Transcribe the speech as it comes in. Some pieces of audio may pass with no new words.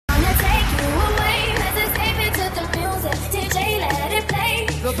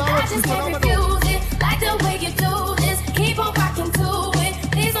just can't refuse it. Like the way you do this. Keep on rocking to it.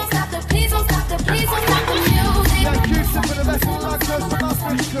 Please don't stop the, please don't stop the, please don't stop the music. Yeah, Houston for the best of luck, goes to my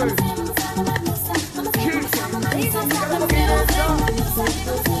fish crew. Please don't stop the music.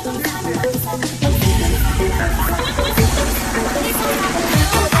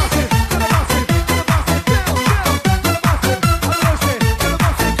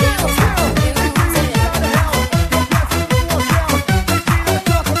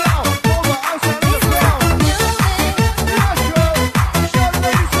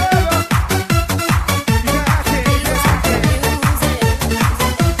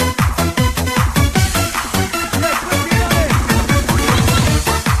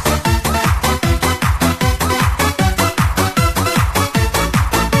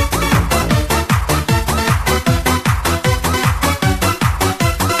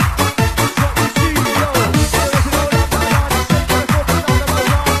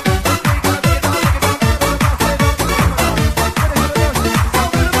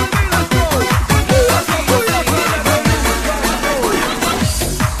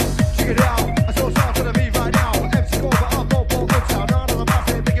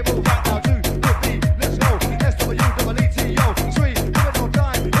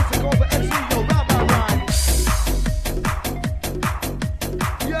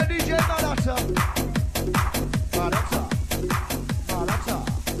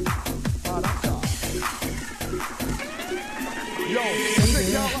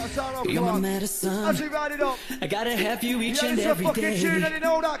 I gotta have you each and every day. Tune, and you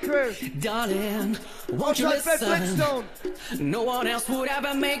know that, crew. Darling, won't you listen? No one else would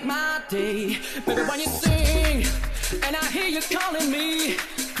ever make my day. Baby, when you sing and I hear you calling me,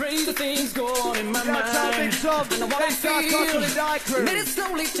 crazy things go on in my mind. I know what I feel, let it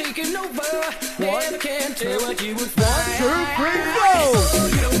slowly taking over. Never can tell what you would find. 1, 2, 3, go! Oh,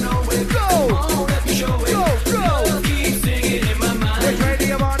 you don't know it. Go! Come on, let me show it. Go, go! Love keeps singing in my mind. Get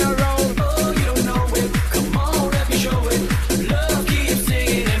ready, I'm on a roll.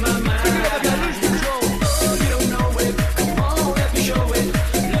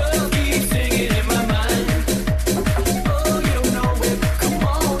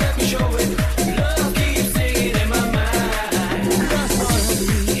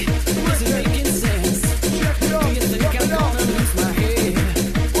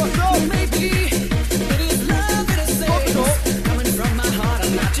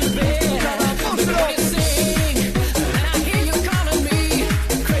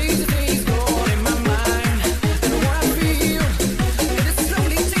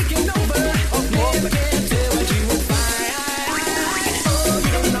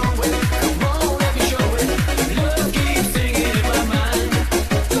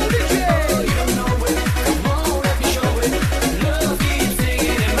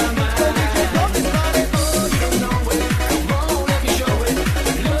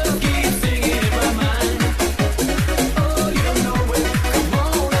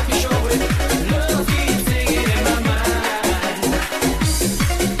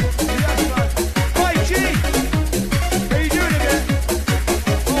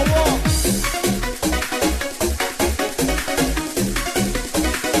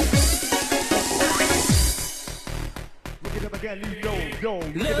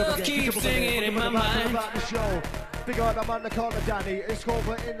 Love keeps singing in my mind. Big up the man, the corner, Danny. It's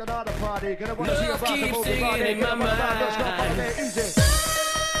over in another party. Gonna watch you Love about the keeps movie singing party. in my mind. Easy.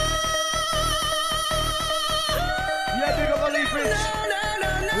 Yeah, big up the leaf bridge.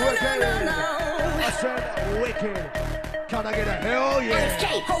 Wicked. I said wicked. Can I get a hell yeah? LSK,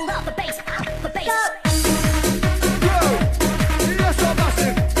 hold up the bass, out the bass. Go! Yes, I'm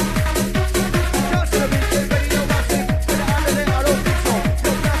massive. That's the beat, baby, you're massive. I don't think so.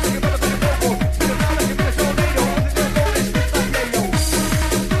 You're massive, you're better than a vocal. You're not looking for this tornado. Wasn't your goal, it's just like yayo.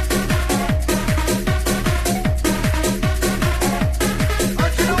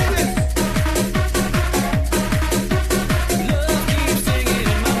 How'd you know this? Love keeps singing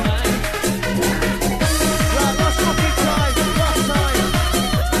in my mind. Right, last fucking time. Last time.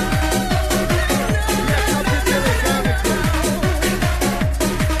 Yeah, come to the other side.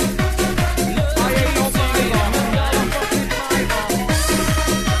 I ain't no mimer. I'm a fucking mimer.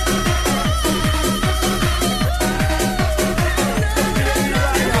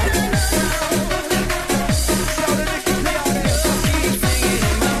 Shout the Nicky P out there.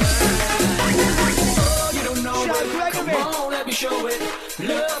 Oh, you don't know Shout it. Gregory. Come on, let me show it.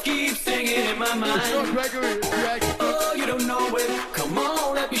 Love keeps singing in my Shout mind. Gregory. Greg. Oh, you don't know it. Come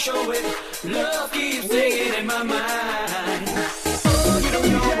on, let me show it. Love keeps singing in my mind. Oh, you don't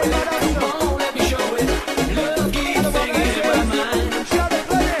know it. Come on, let me show it. Love keeps singing in my mind. Shout it,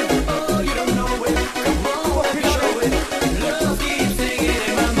 Glenn.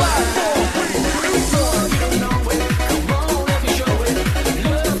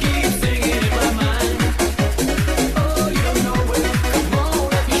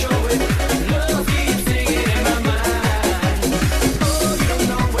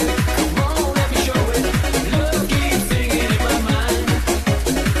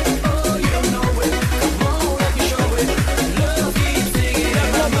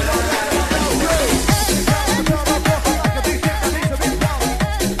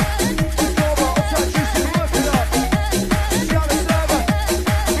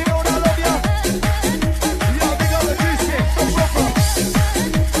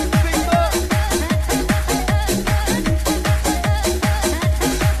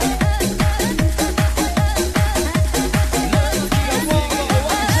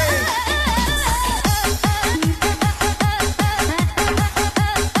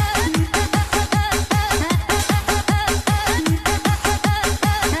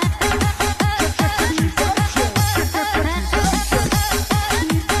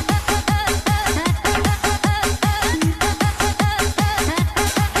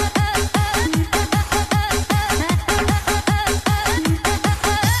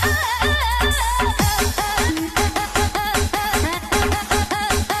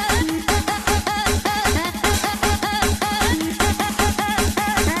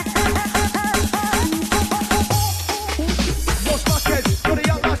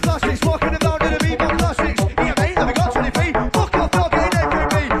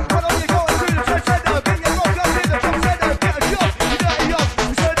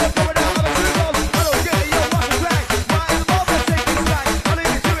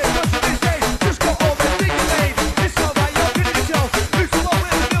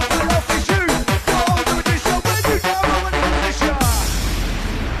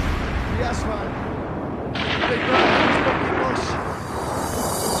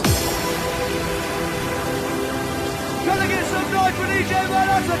 DJ Man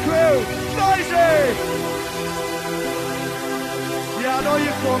as the crew. Noisy. Yeah, I know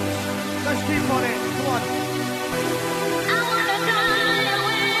you folks. Let's keep on it. Come on. I wanna fly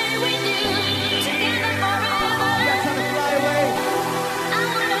away with you, together forever. Let's have a fly away. I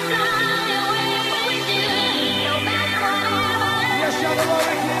wanna fly away with you, no matter whatever. Yes, you have a lot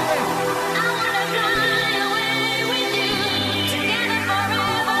of clearly. I wanna fly away with you, together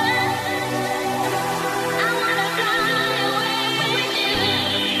forever. I wanna fly away with you.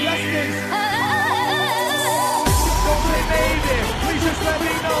 Yes, this. Oh. Don't say maybe. Please just let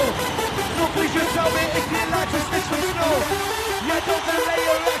me know. So please just tell me if you like to snitch for snow. Yeah, don't delay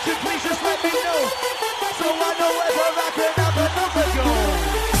your action. Please just let me know. So I know whether I can have another go.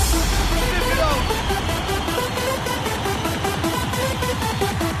 If you don't.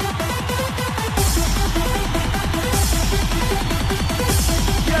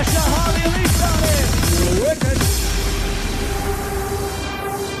 Yes, you're Harley Lee Sally. Wicked.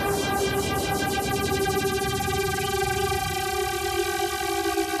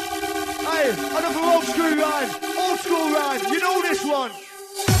 Hey, another old school rhyme. Old school rhyme. You know this one.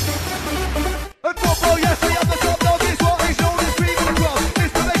 And football, yes, we have the top dog. It's what is known as cream of the crop.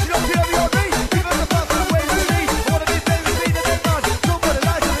 Inspiration of theory on me. Give us the path to the way to me. I wanna be famous, be the big man. Somebody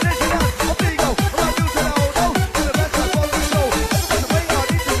lies to the internet. I'm Vigo. I'm not new to the old no. To the best I've got to show. Everyone's waiting, I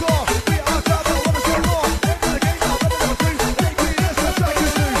need to score. We are top, I wanna score more. Into the game now, better number 2. Take me this, let's try to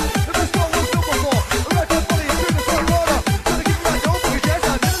do. If the score was number 4, the red hot body is through the front corner. Gonna give you that goal because yes,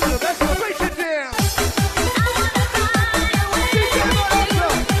 I'm in the best. So break it down. I wanna fly away DJ Man, with you,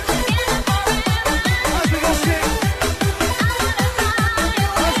 answer. together forever. As we go sing.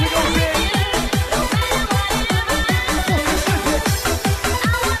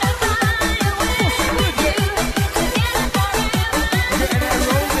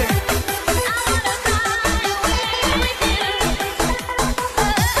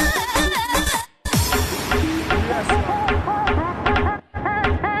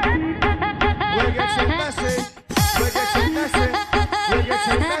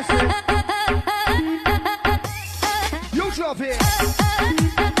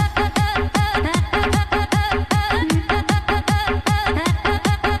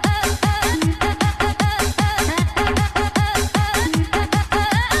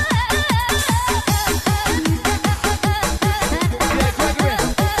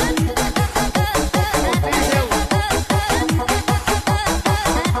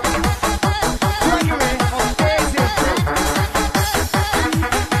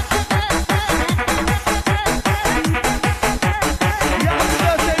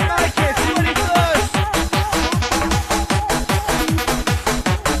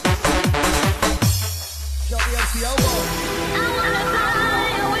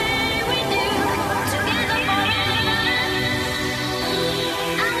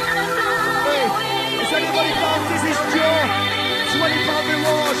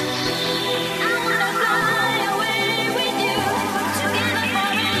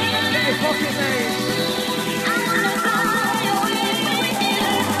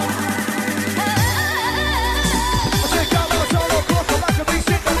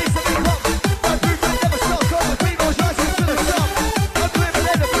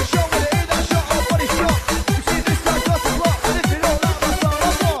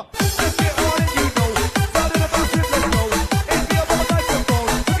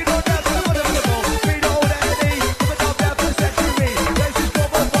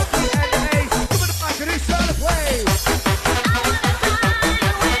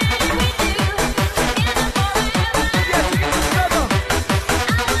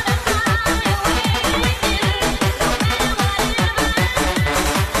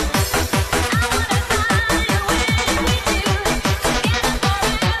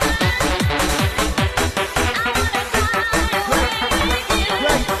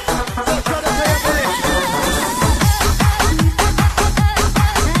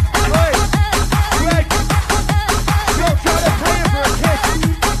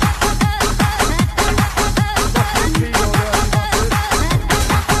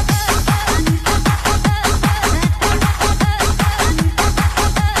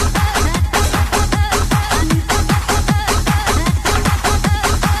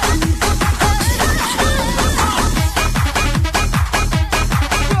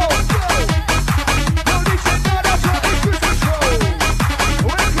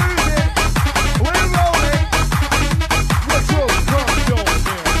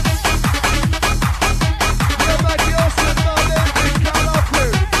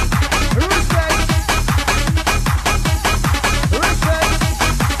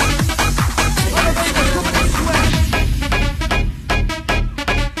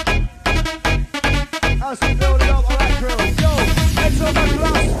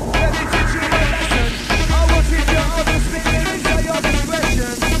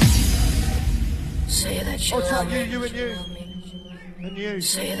 you.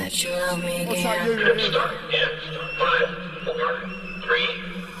 Say that you love me What's again. that you? Yes, 5, 4, 3,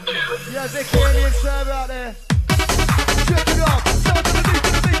 2. Yeah, Vicky, Indian server out there. Check it up. Sound to the beat,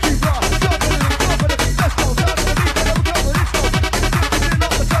 to the beat, keep up. Sound to the beat, drop of the beat, let's go. Sound to the beat, then we'll go for this go. In the dip, it's in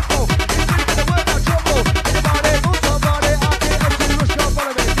up the tempo. It's really gonna work out trouble. Anybody, move somebody, I can't empty, rush, go,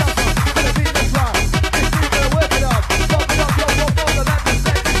 follow me. Just up, to the beat, let's ride. This beat gonna work it up. Pop it up, yo, pop on the back, the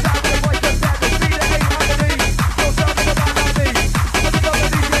set, the sound of the voice, the set, the speed of 800 E's. Go sound to the band like me. Let me go, the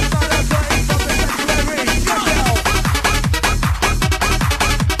DJ's man, that's right, it's something sanctuary.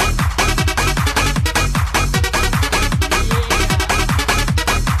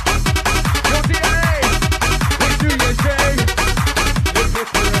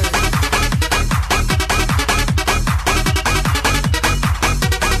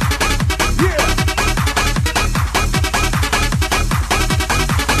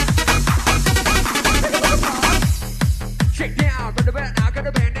 Check it out.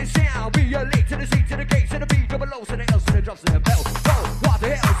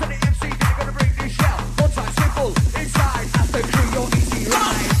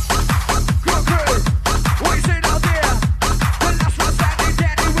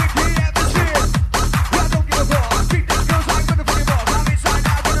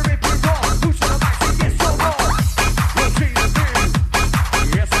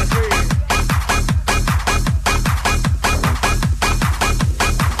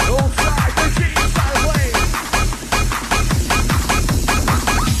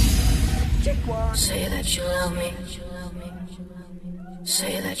 Say that you love me.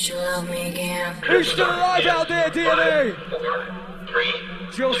 Say that you love me again. Who's still alive out there, DNA? 4, 3,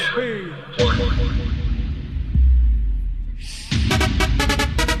 Just me. 1.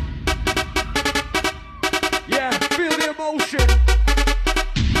 Yeah, feel the emotion.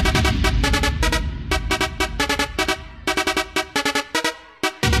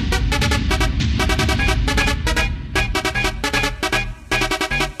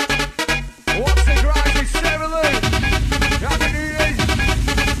 What's the grind? It's Sarah Lee. Happy New Year.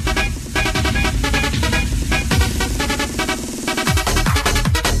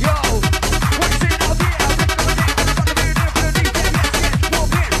 Yo, what's it out there?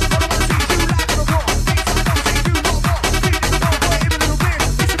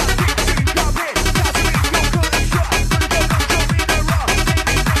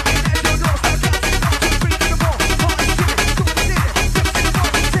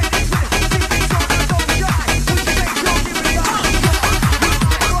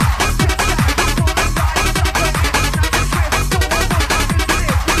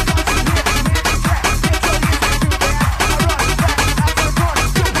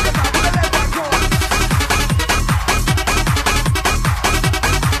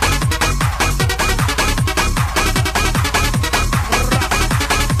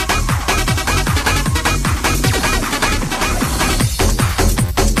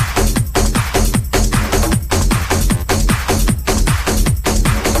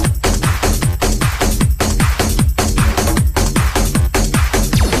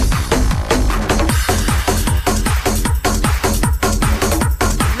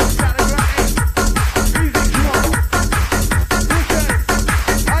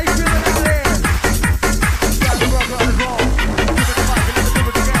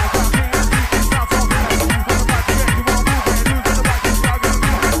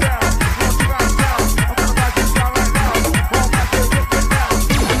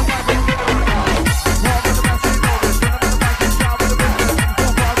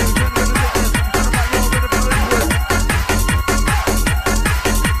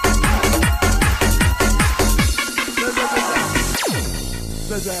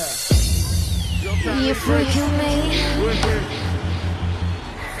 You're freaking me.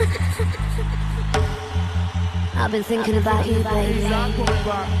 I've been thinking about you, baby. I've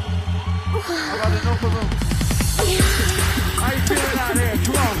had enough of them. How you feeling out here?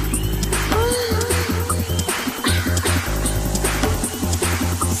 Come on.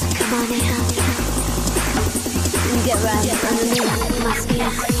 So come on in. You get right underneath my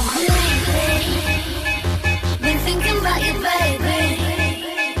skin. Been thinking about you, baby.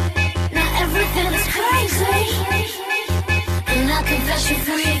 Now everything is crazy. And I confess you're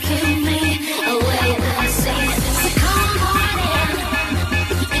freaking me away. I'm saying, so come on in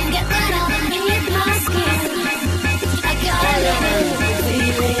and get right underneath my skin. I got a little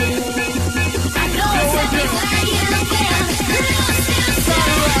feeling. I know it's everywhere you've been.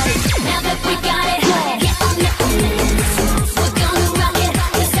 Now that we got it, get on the we're gonna rock it,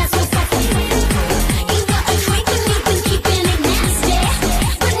 'cause that's what fucking we do. You got a trick and you've been keeping it nasty,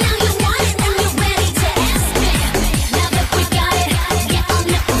 but now you want it and you're ready to ask me. Now that we got it, get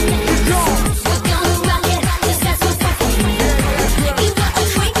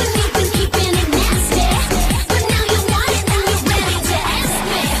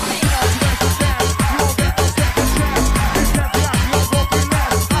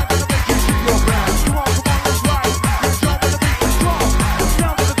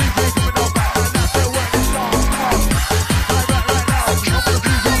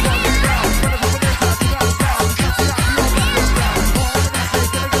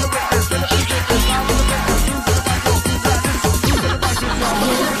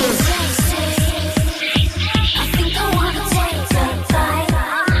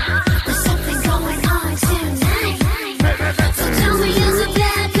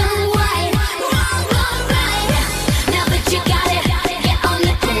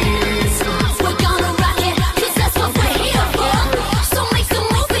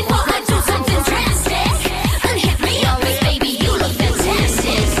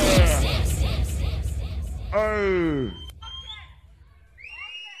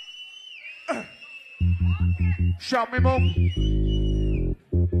Shout me mum.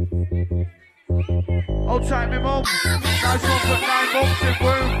 Hold tight me mum. Nice one for 9 months in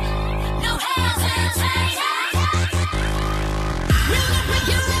room. No hesitation. We're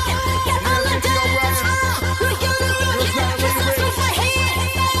gonna get on the dance floor. We're gonna rock it, 'cause that's what we're here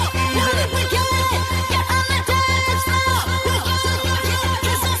for. We're gonna get on the dance floor. We're gonna rock it,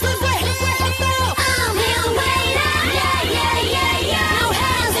 'cause that's what we're here for. I'm here waiting. Yeah, yeah, yeah, yeah. No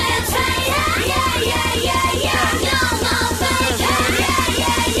hesitation. Yeah, yeah, yeah, yeah. No more faking. Yeah,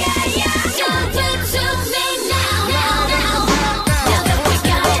 yeah, yeah, yeah. Jump into me now, now, now. Now that we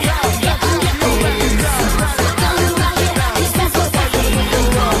got it, get on the dance. We're gonna rock it, 'cause that's what we're here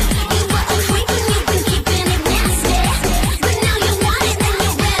for. You were a creep and you've been keeping it nasty, but now you want it and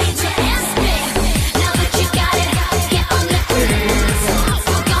you're ready to ask me. Now that you got it, get on the dance.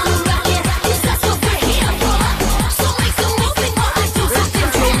 We're gonna rock it, 'cause that's what we're here for. So make some move before I do something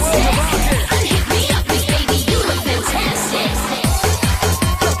drastic. And hit me up, 'cause baby you look fantastic.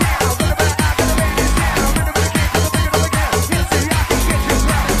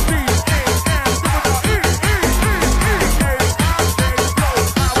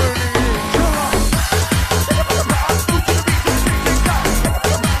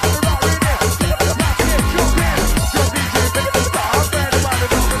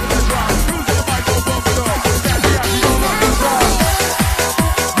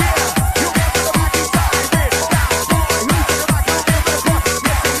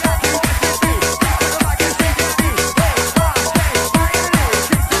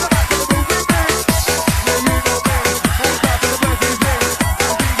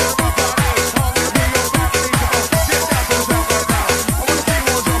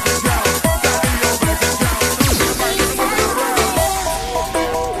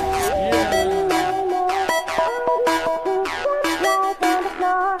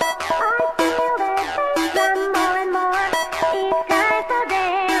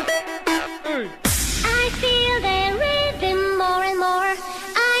 I feel the rhythm more and more.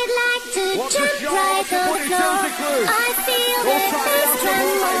 I'd like to What's the jump show? right on the floor. Everybody tells the crew. I feel the What's that? bass drum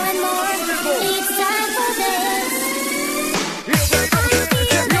more and more. It's time for dance. I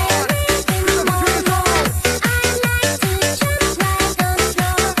feel the rhythm more and more. I'd like to jump right on the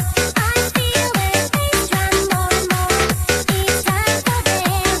floor. I feel the bass drum more and more. It's time for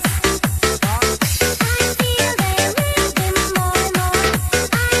dance. I feel the rhythm more and more.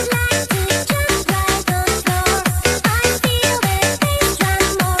 I'd like to jump right on the floor. I feel the bass drum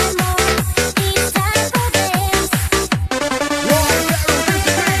more and more. It's time for dance.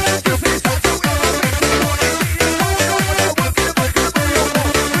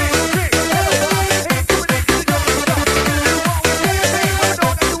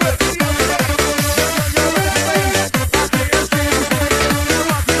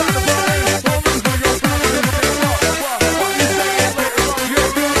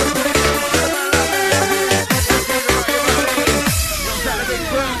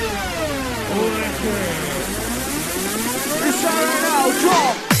 It's alright now,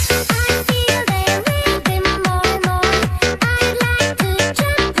 drop. I feel the rhythm more and more. I'd like to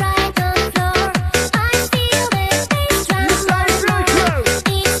jump right on the floor. I feel the bass drum more and more.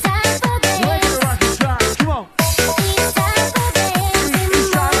 It's time for dance. Come on. It's time for dancing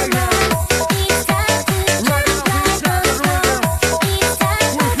more and more. It's time to jump right on the floor. It's time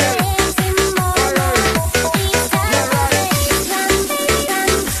for dancing more and more. It's time for bass drum, bass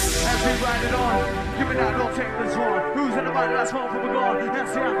drum. As we ride it on, give me that, don't take this one. Who's in the mic? That's one for the gone.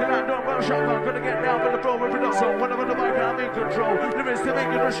 That's the acting that don't run shotgun. Gonna get down with the flow with the song. When I'm on the mic, I'm in control. Lyrics to make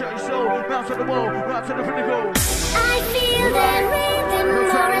you rush out your soul. Bounce to the wall, right to the pinnacle. I feel the rhythm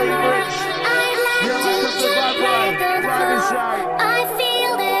more and more. I'd like to jump right on the floor. I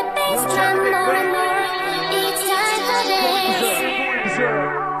feel the bass drum more and more. It's time for dance.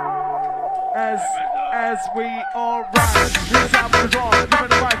 As we all ride, it's time for the dawn. Give me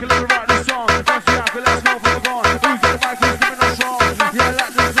the mic and let me write this song. That's the acting, let's go for the gone. Who's in the mic? Who's giving us wrong? Yeah,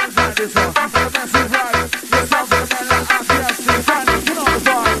 like this one's like this one. And the massive ride. It's time for the man like us. Yes, it's time to put on the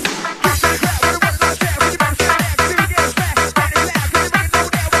vibe.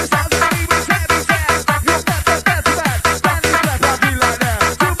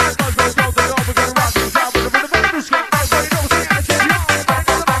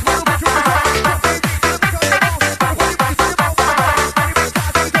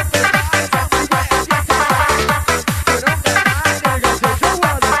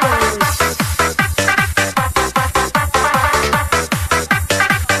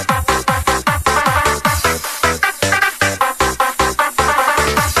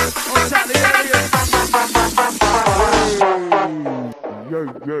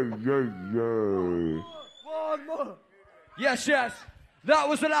 Yes, yes. That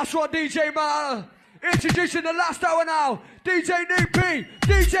was the last one, DJ Matter. Introducing the last hour now. DJ Nick P,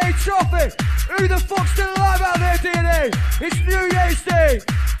 DJ Trophy. Who the fuck's still alive out there, DNA? It's New Year's Day.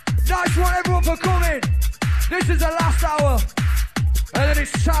 Nice one, everyone, for coming. This is the last hour. And then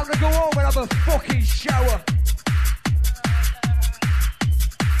it's time to go home and have a fucking shower.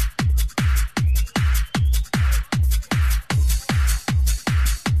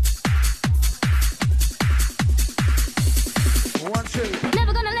 One, two.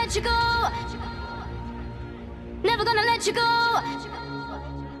 Never gonna let you go. Never gonna let you go.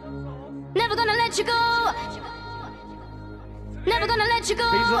 Never gonna let you go. Never gonna let you go.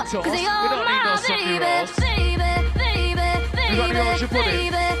 Cause you're my baby, baby, baby, baby,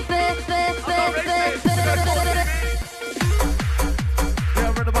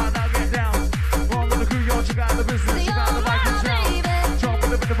 Yeah, right about now, get down. Wrong with the crew, y'all, check out the business, check out the mic in town. Jump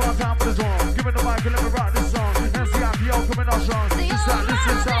with the bar, time for the song. Give it the mic and let me rock this song. NCIPO coming on strong. This sound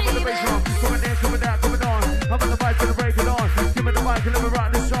with the bass drum. Coming in, coming down, coming on. I'm in the mic and break it on. Give me the mic and let me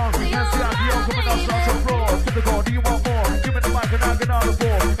rock this song. NCIPO coming on strong, so floor. To the goal, do you want more? Give me the mic and I'll get on the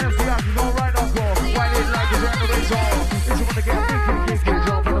ball. NCIPO going right on call. White it like it's the race on. If you want to get kick,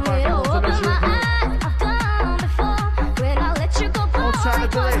 jump in the mic and also the show. Outside the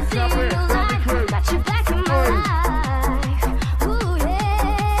delay, clap it, run the crew. Got your back in my life. Ooh,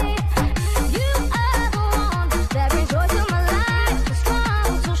 yeah. You are the one that brings joy to my life. So strong,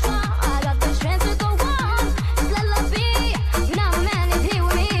 so strong. I got the strength to go on. Just let love be. You know my man is here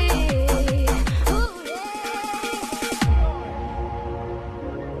with me. Ooh, yeah.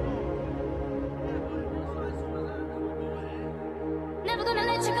 Never gonna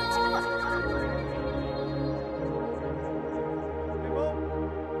let you go.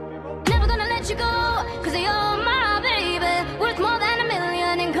 Never gonna let you go, cause you're my baby, worth more than $1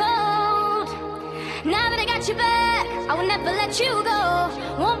 million in gold. Now that I got you back, I will never let you go.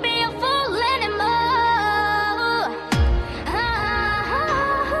 Won't be a fool anymore.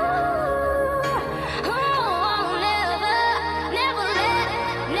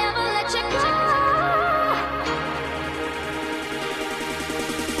 Never let you go.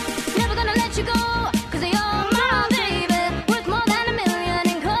 Never gonna let you go, cause you're my baby, worth more than $1 million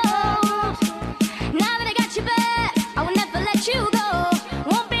in gold. Now that I got you back, I will never let you go.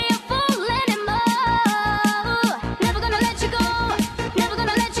 Won't be a fool anymore. Never gonna let you go. Never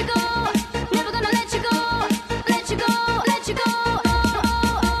gonna let you go. Never gonna let you go. Let you go. Let you go.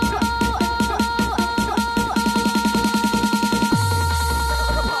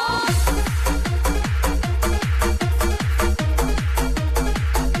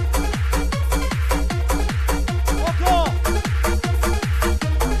 Encore.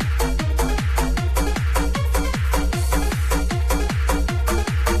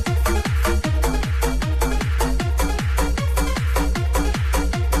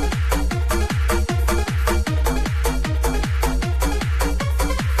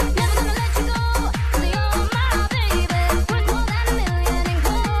 Never gonna let you go, cause you're my baby, worth more than $1 million in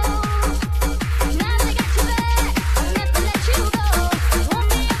gold. Now that I got you back, I will never let you go. Won't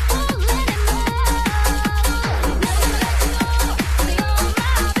be a fool anymore.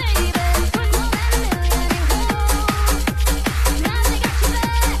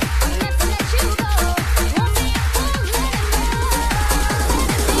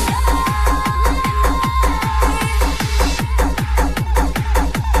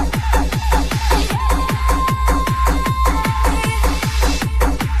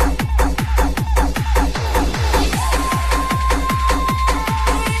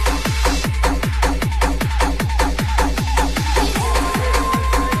 Never gonna let you go, cause you're my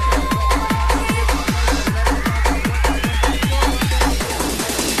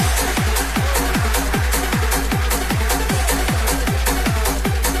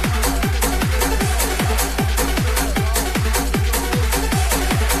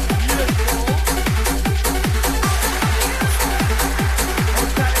baby, worth more than $1 million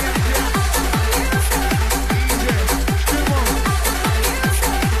in gold. Now that I got you back, I will never let you go.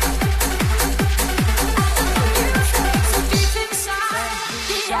 Won't be a fool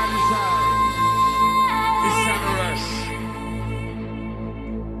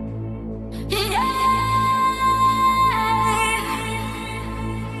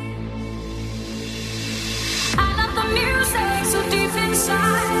I love the music so deep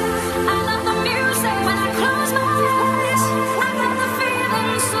inside. I love the music when I close my eyes. I love the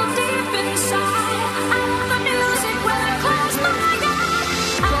feeling so deep inside. I love the music when I close my eyes.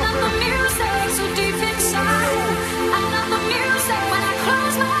 I love the music so deep inside. I love the music when I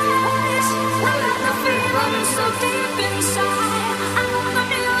close my eyes. I love the feeling so deep inside. I love the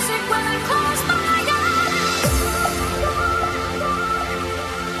music when I close my eyes.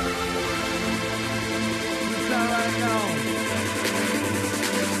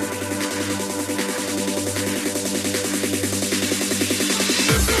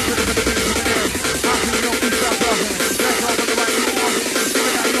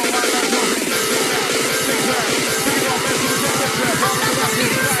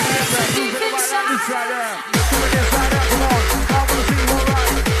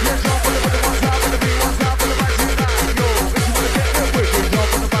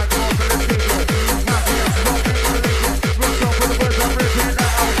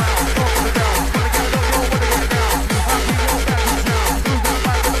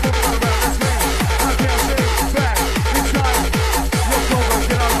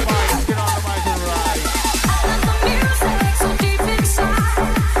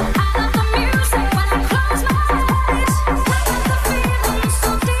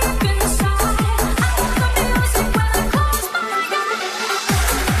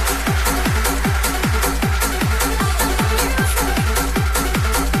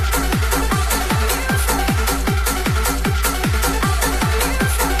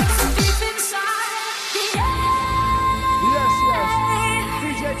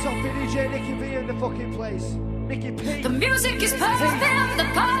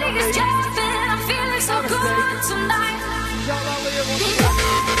 is jumping. I'm feeling so good tonight. Charlie,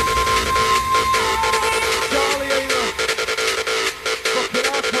 fucking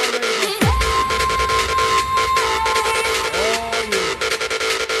hardcore radio.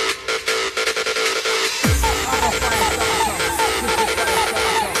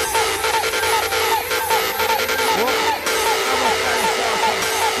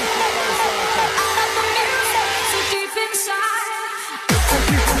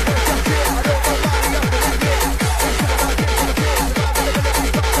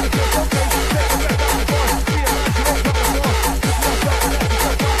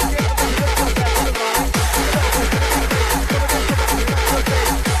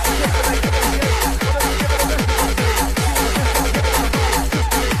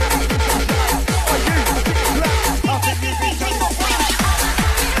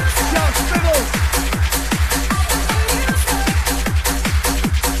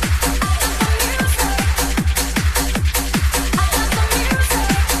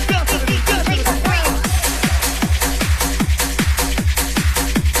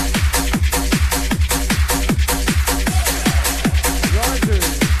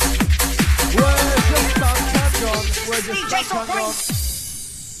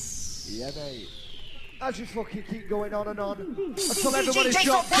 As you fucking keep going on and on until everybody's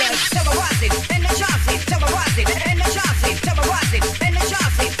dropped dead.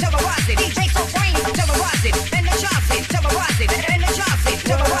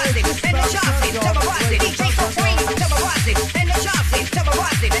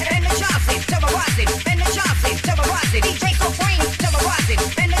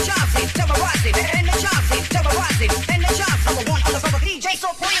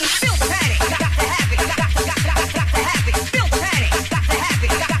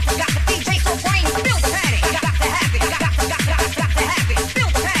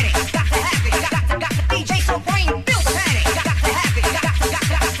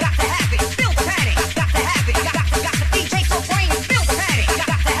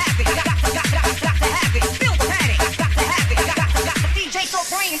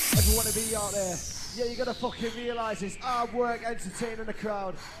 Fucking realise it's hard work entertaining the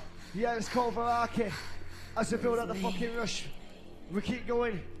crowd. Yeah, it's called Varaki. As we build up the fucking rush, we keep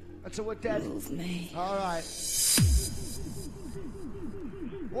going until we're dead. Alright.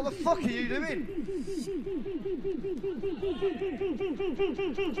 What the fuck are you doing?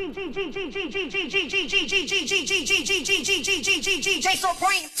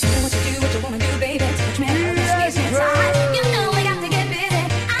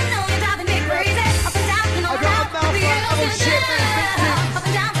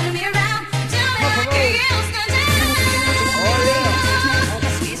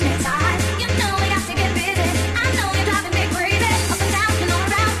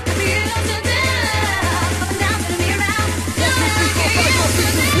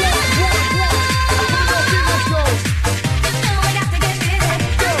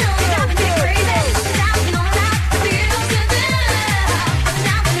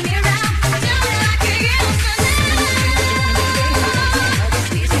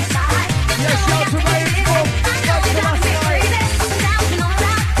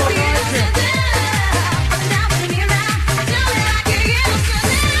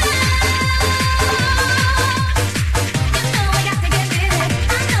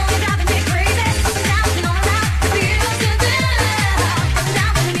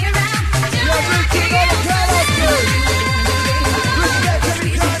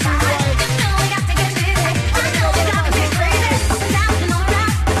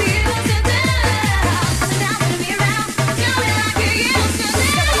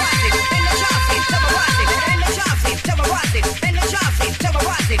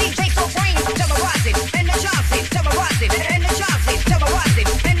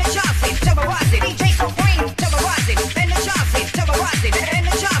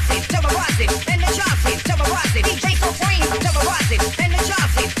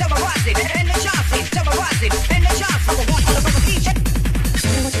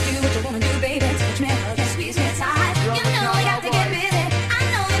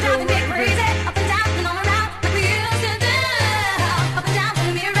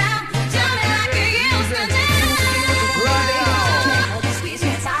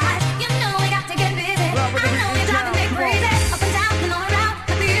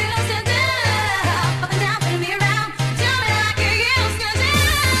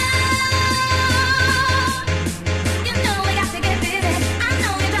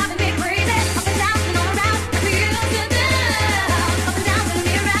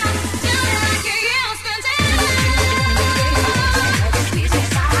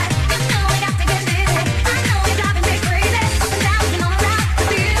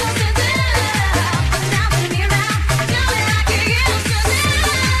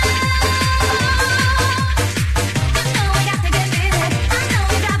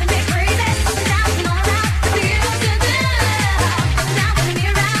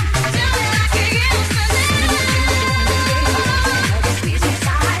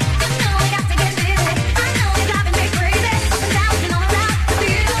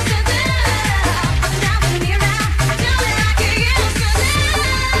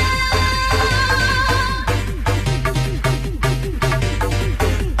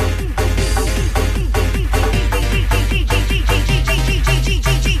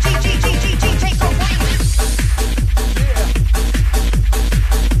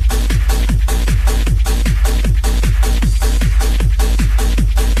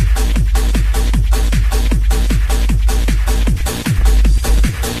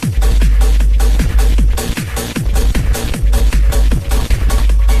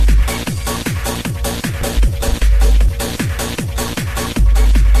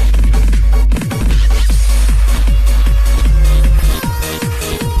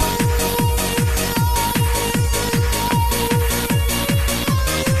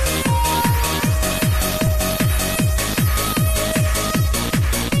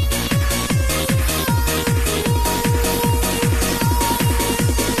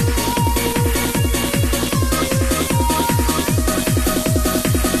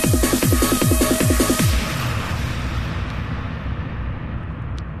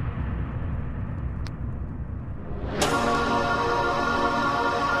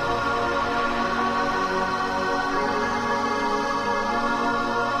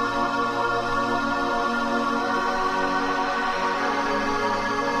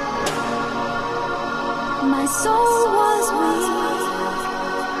 soul was weak.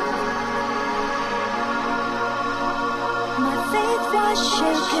 My faith was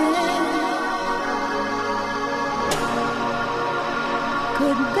shaken.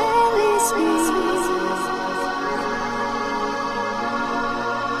 Could barely speak.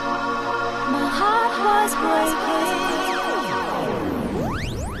 My heart was breaking.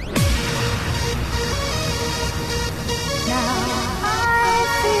 Now I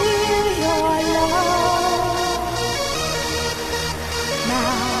feel your love.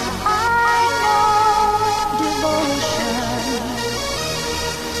 Now I know devotion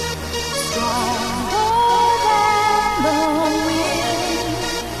stronger than the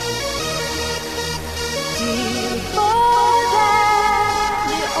wind, deeper than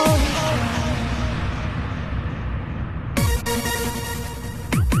the ocean.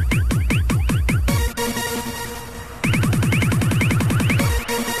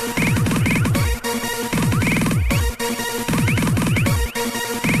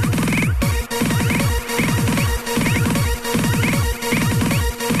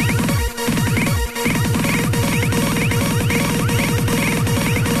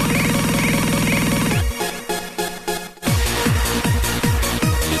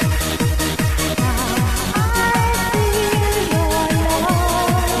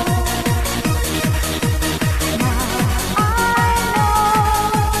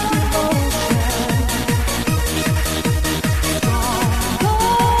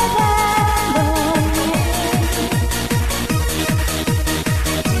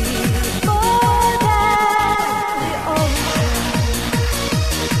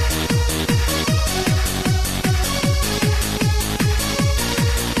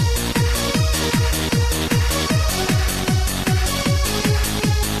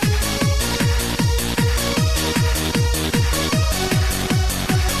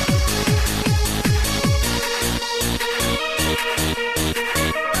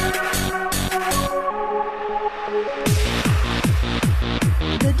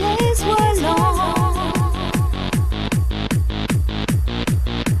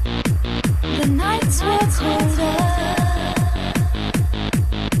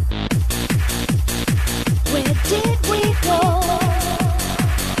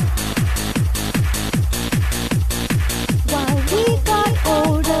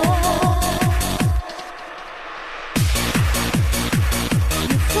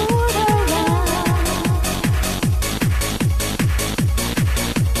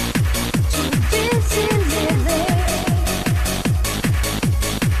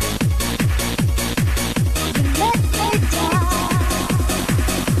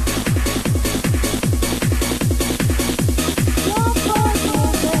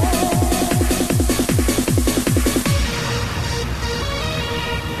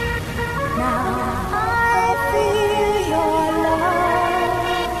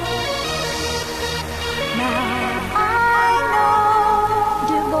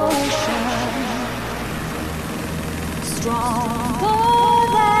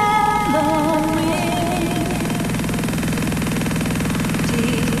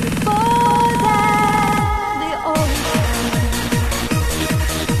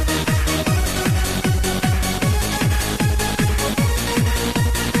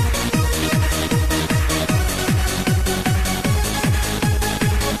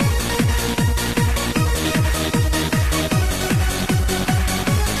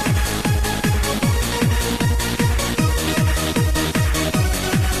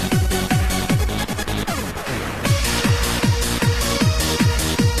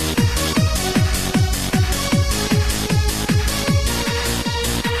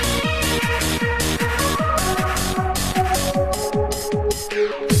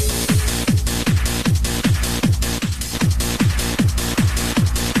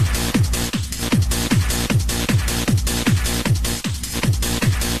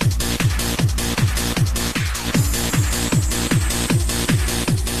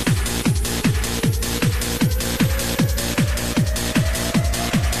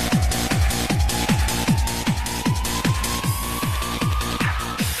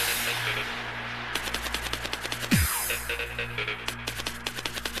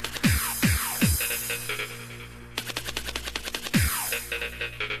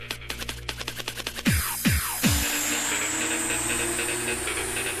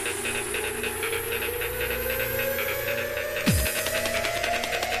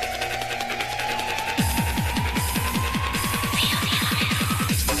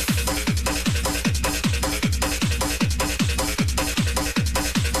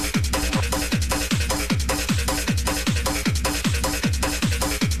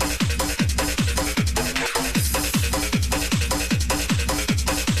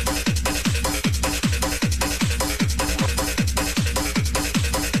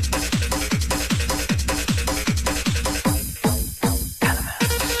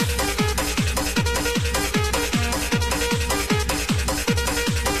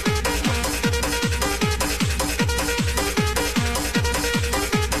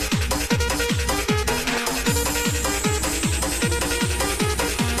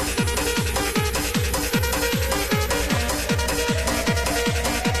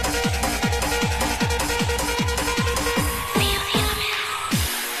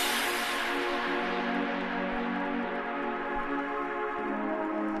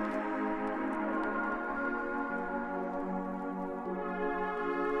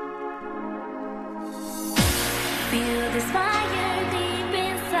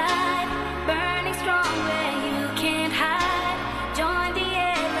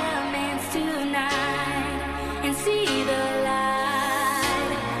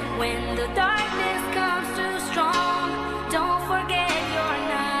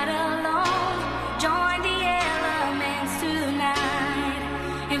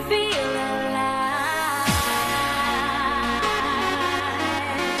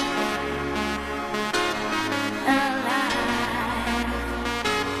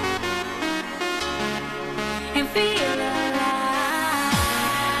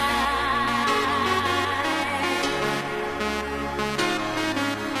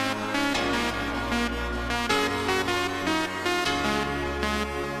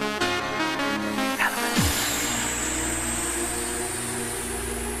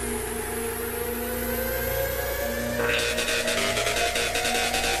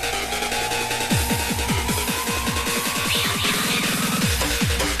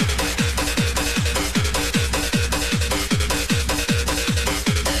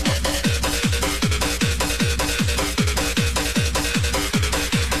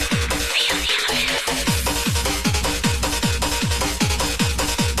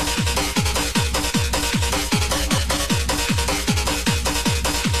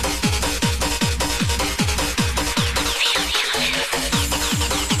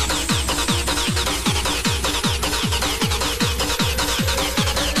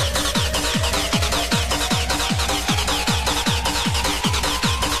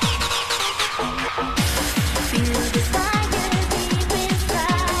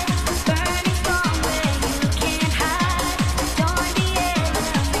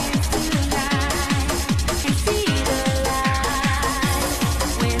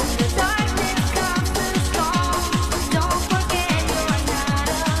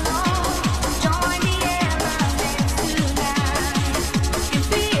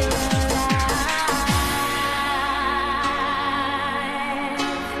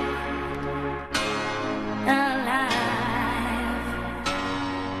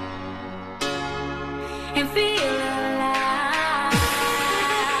 and feel alive.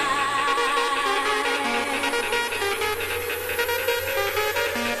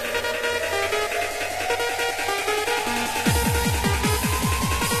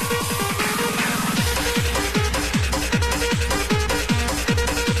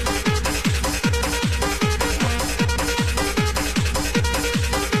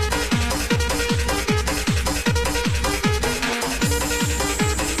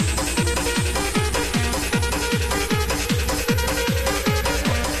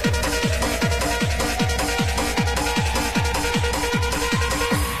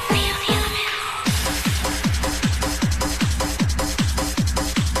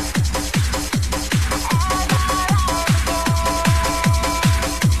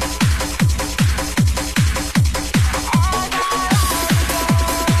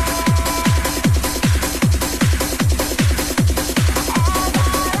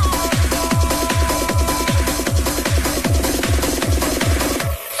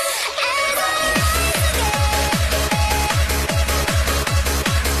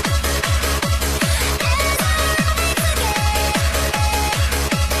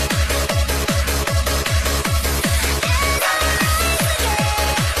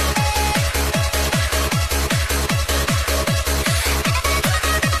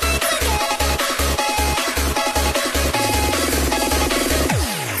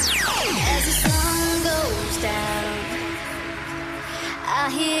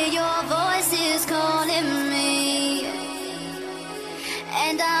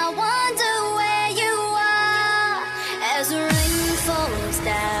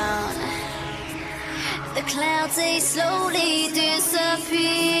 Clouds, they slowly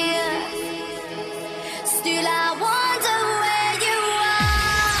disappear. Still I wonder where you are.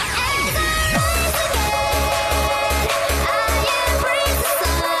 As I rise again, I embrace the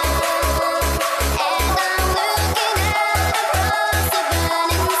sun, and I'm looking out across the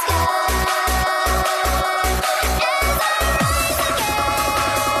burning sky. As I rise again,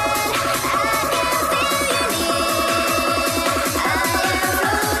 I can feel you near. I am floating to the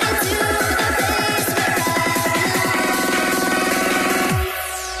place where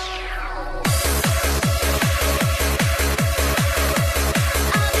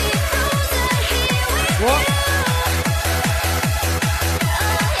What?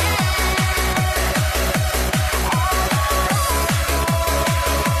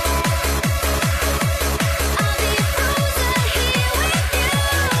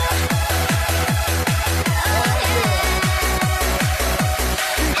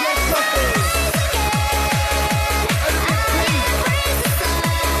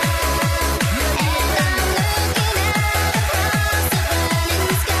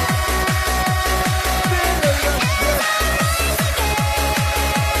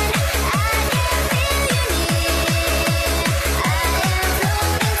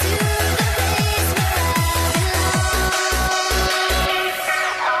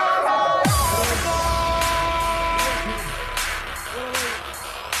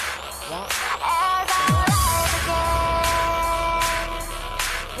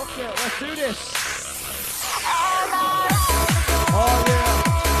 Let's do this. Oh yeah.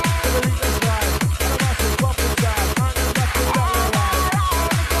 To the beat, let's ride. And I'm actually bumping down. I'm gonna back to that way.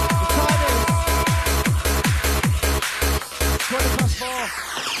 The time is 4:20.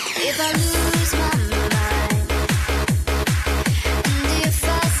 if I lose my mind, and if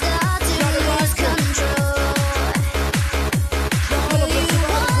I start to lose control, will you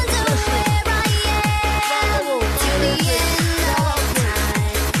wonder where I am till the end of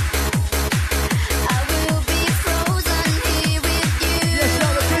time? I will be frozen here with you. Yes,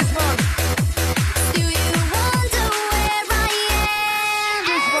 y'all, the kids, man. Do you wonder where I am?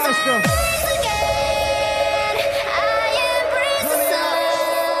 Kids, master. Once again, I embrace the sun,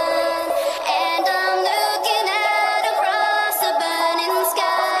 and I'm looking out across the burning sky.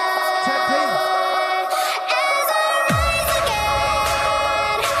 Check in. As I rise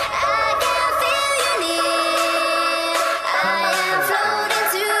again, I can feel you near. I am floating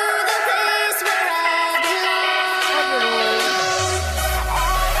to the place where I belong.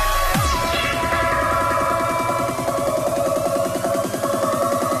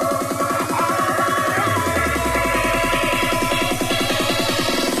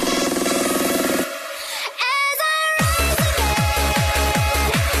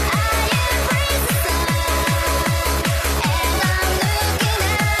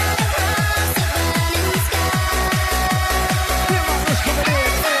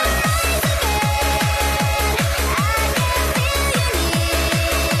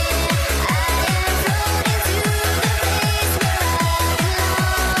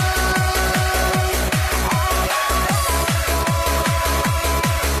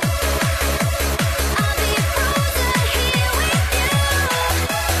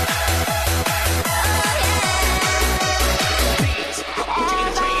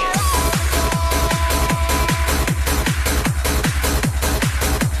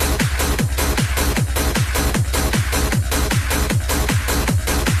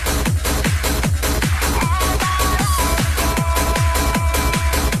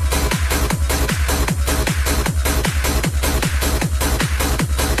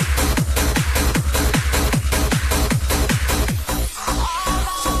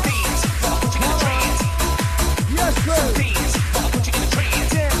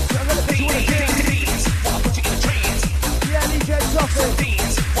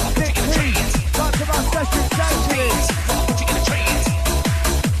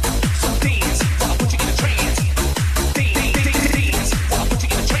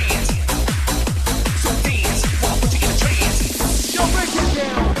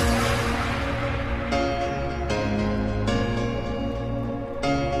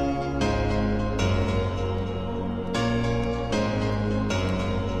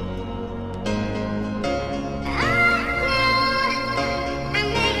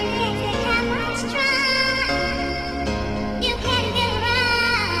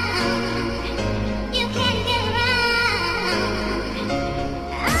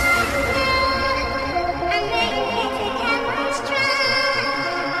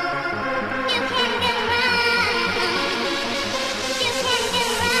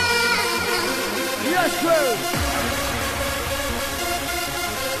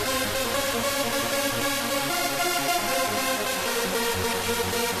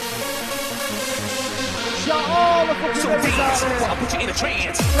 So dance, while I put you in a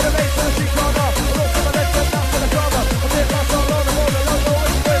trance. For the bass, for the street corner. I look to my left and now to the corner. I take my song on the road, I don't know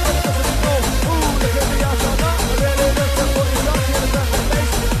which way, but it doesn't go. Ooh, look at me, I shall not. I really look to put it on, see the back of the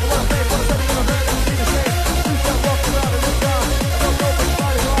bass. I wanna play for the setting of a hurt, and see the shame. You shall walk around in this town. I don't know which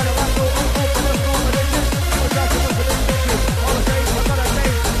body ride, I like to open up the competition. I'm trying to look for this bitches. All the same, I got a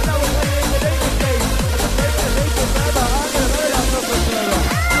name. And now we're playing in the dating game. I just play for the dating forever. I'm gonna learn that something forever.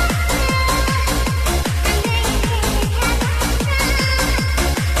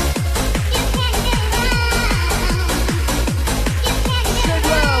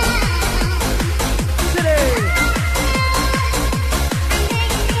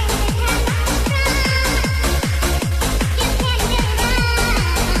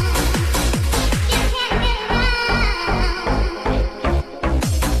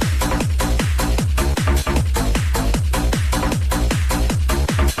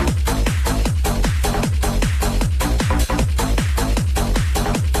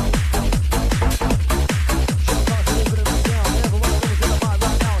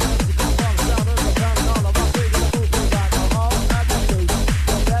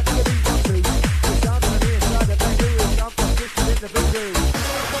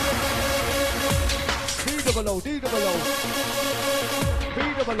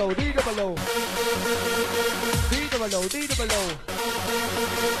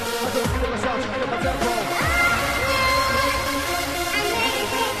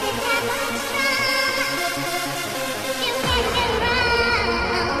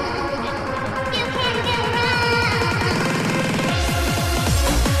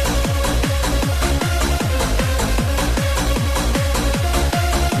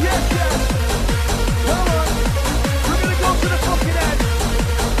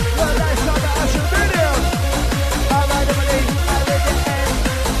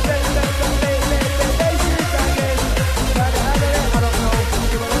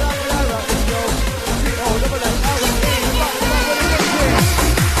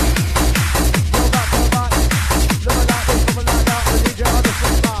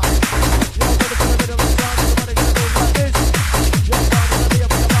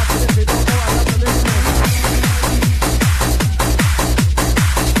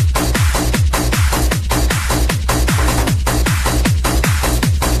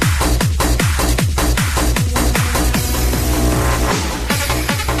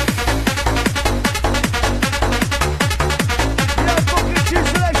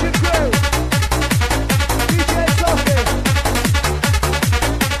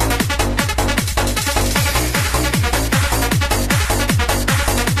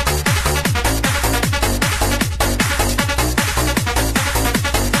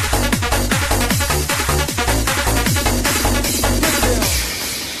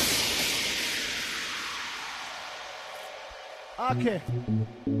 Okay.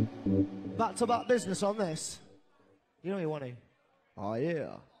 Back to back business on this. You know you want to. Oh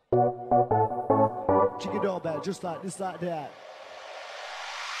yeah. Check your doorbell just like this, like that.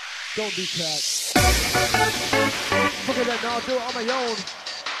 Don't be cracked. Forget that now, I'll do it on my own.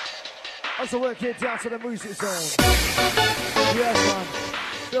 Also work here down to the music zone. Yes man.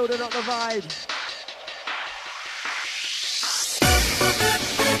 Building up the vibe.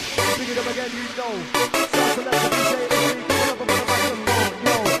 Pick it up again, you know. Start to let the DJ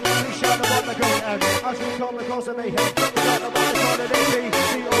as we come across the mayhem, got the body for the DP,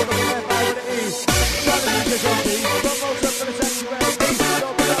 see all the fire with the E. Trying to be the zombie, but most of the sanctuary,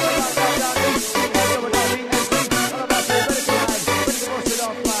 don't be all about that east. And so we're not BNC, all about to ready to ride, ready to bust it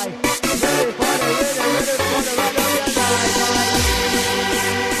off by. Ready for the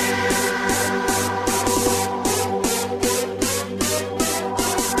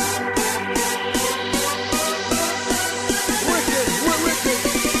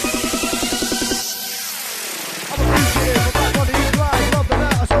right up your night.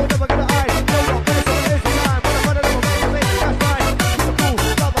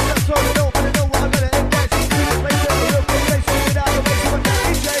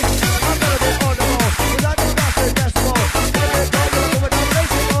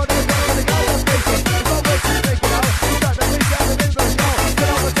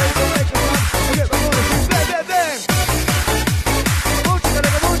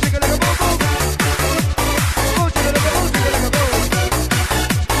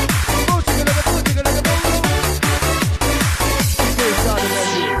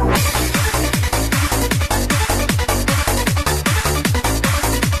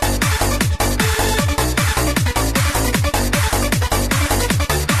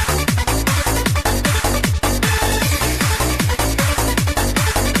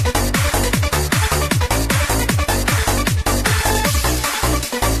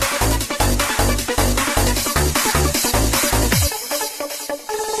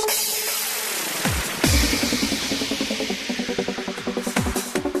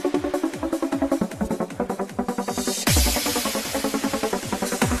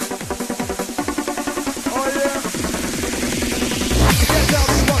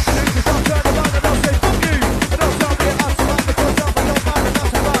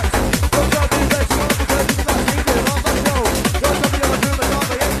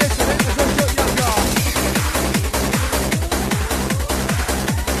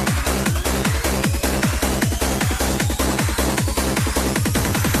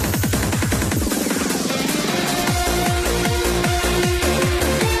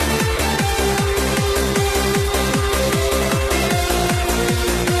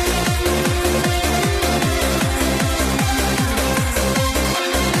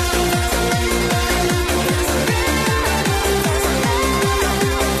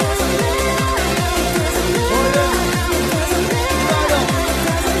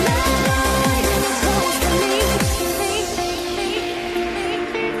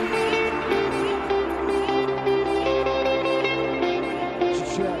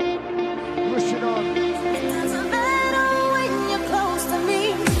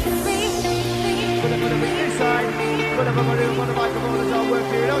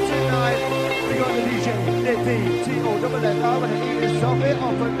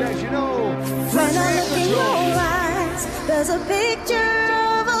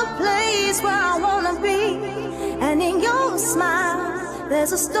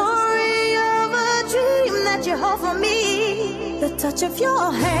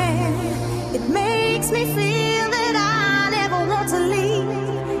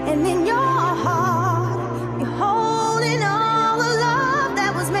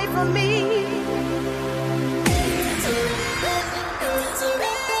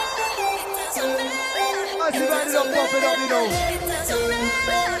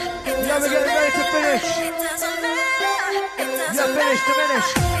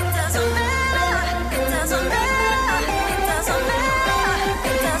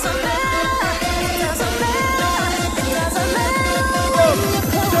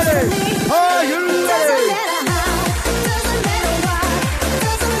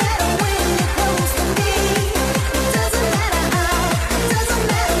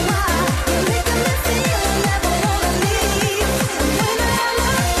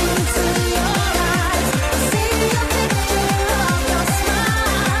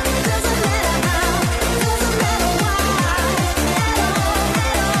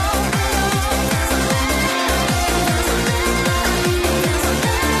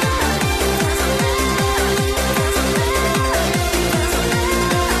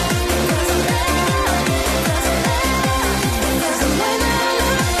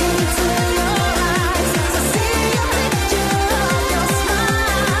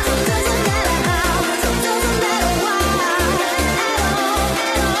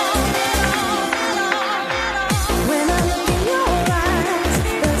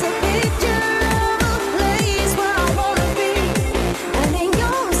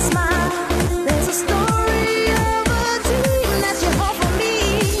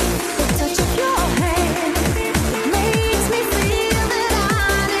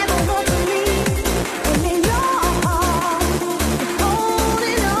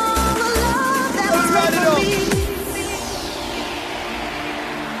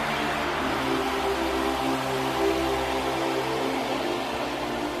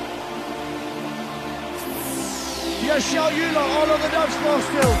 Shout you lot all on the dance floor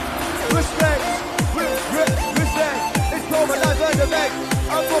still. Respect, respect. It's called my life and the meg.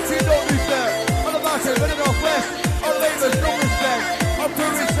 I'm walking, don't lose there. On the mountain, in the northwest. On the neighbours, no respect. I'm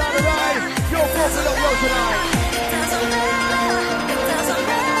touring Saturday. You're walking up road tonight. It doesn't matter. It doesn't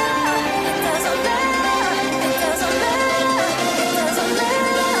matter. It doesn't matter. It doesn't matter. It doesn't matter.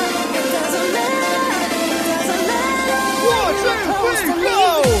 It doesn't matter. It doesn't matter. 1, 2, 3,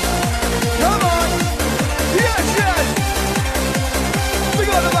 go! Come on. Yes, yes. We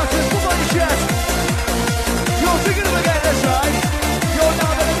got the buttons, put on your chest. You're thinking of again, that's right. You're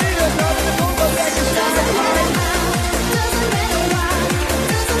now going to need us, now going to talk about the extra stand up high. Doesn't matter why,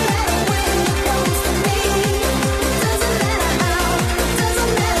 doesn't matter when it comes to me. Doesn't matter how,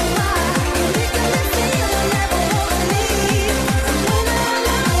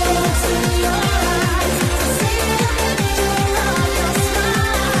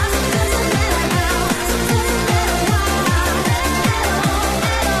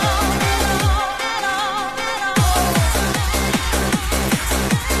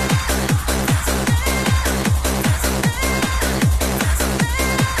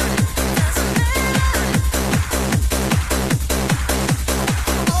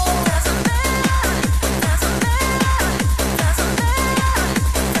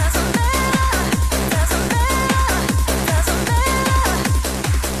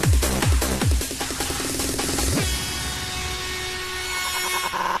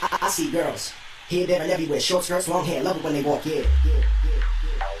 see girls here, there, and everywhere. Short skirts, long hair, love it when they walk, yeah.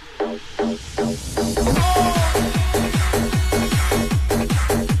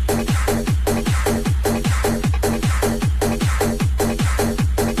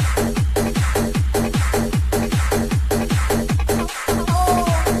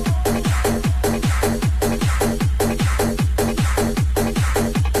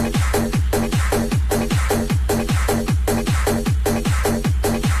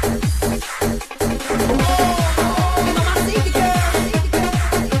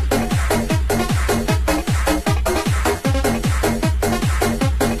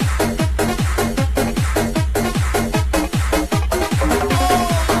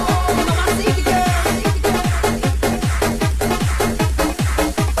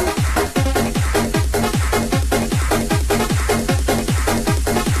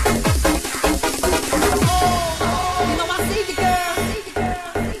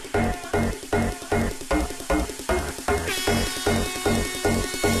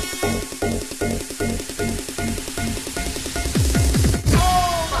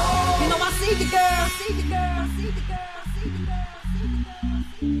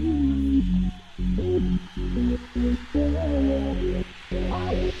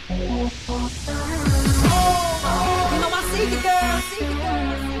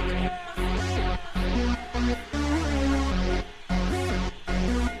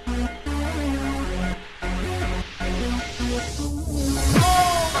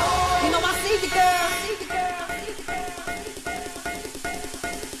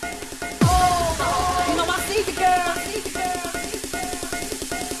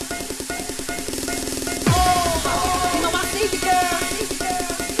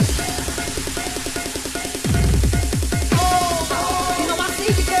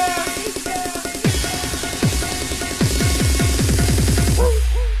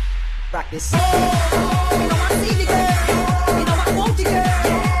 Practice.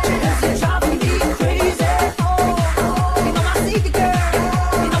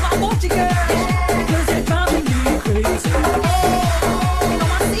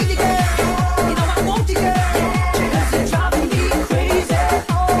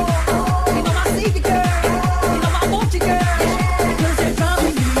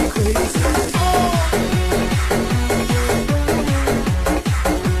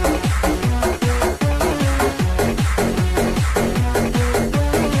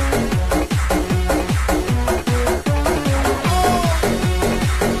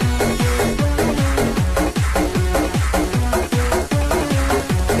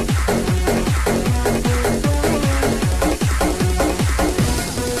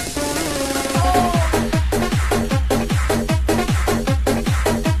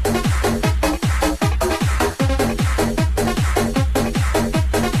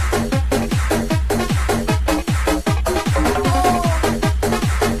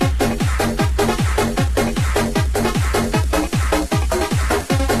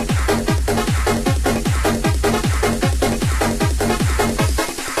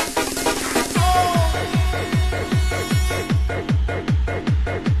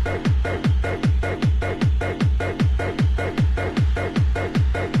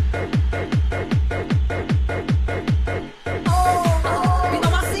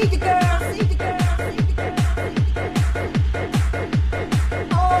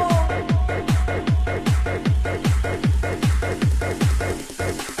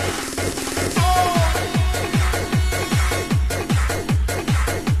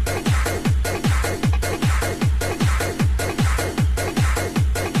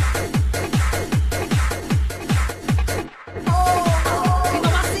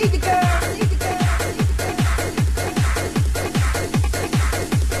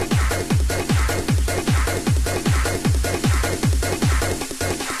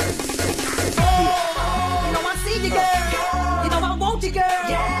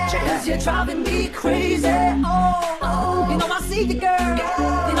 Driving me crazy. Oh, you know I see you, girl.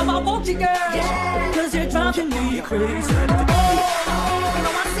 You know I want you, girl. Cause you're driving me crazy. Oh, you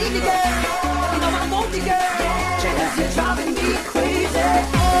know I see you, girl. You know I want you, girl. Cause you're driving me crazy.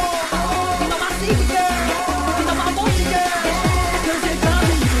 Oh, you know I see you, girl. You know I want you, girl. Cause you're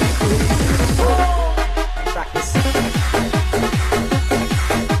driving me crazy. Oh, Practice.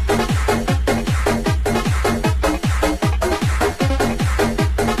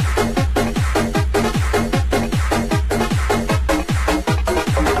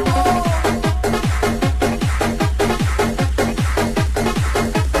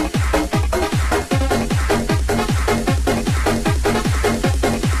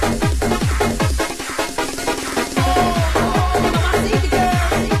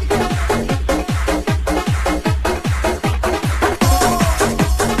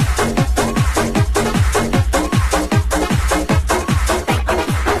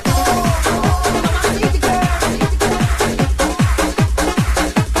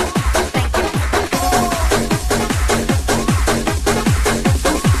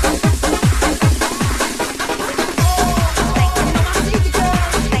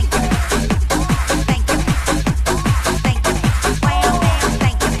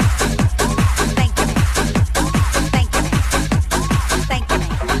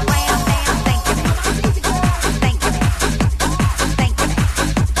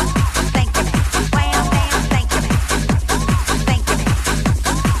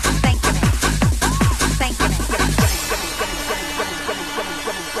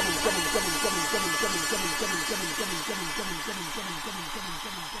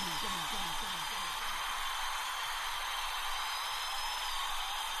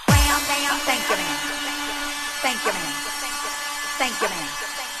 damn, thank you, man. Thank you, man. Thank you, man.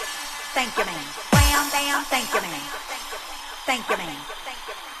 Thank you, man. Wham, damn, thank you, man. Thank you, man.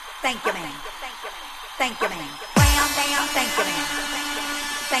 Thank you, man. Thank you, man. Wham, damn, thank you, man.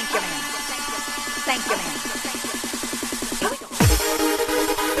 Thank you, man. Thank you, man.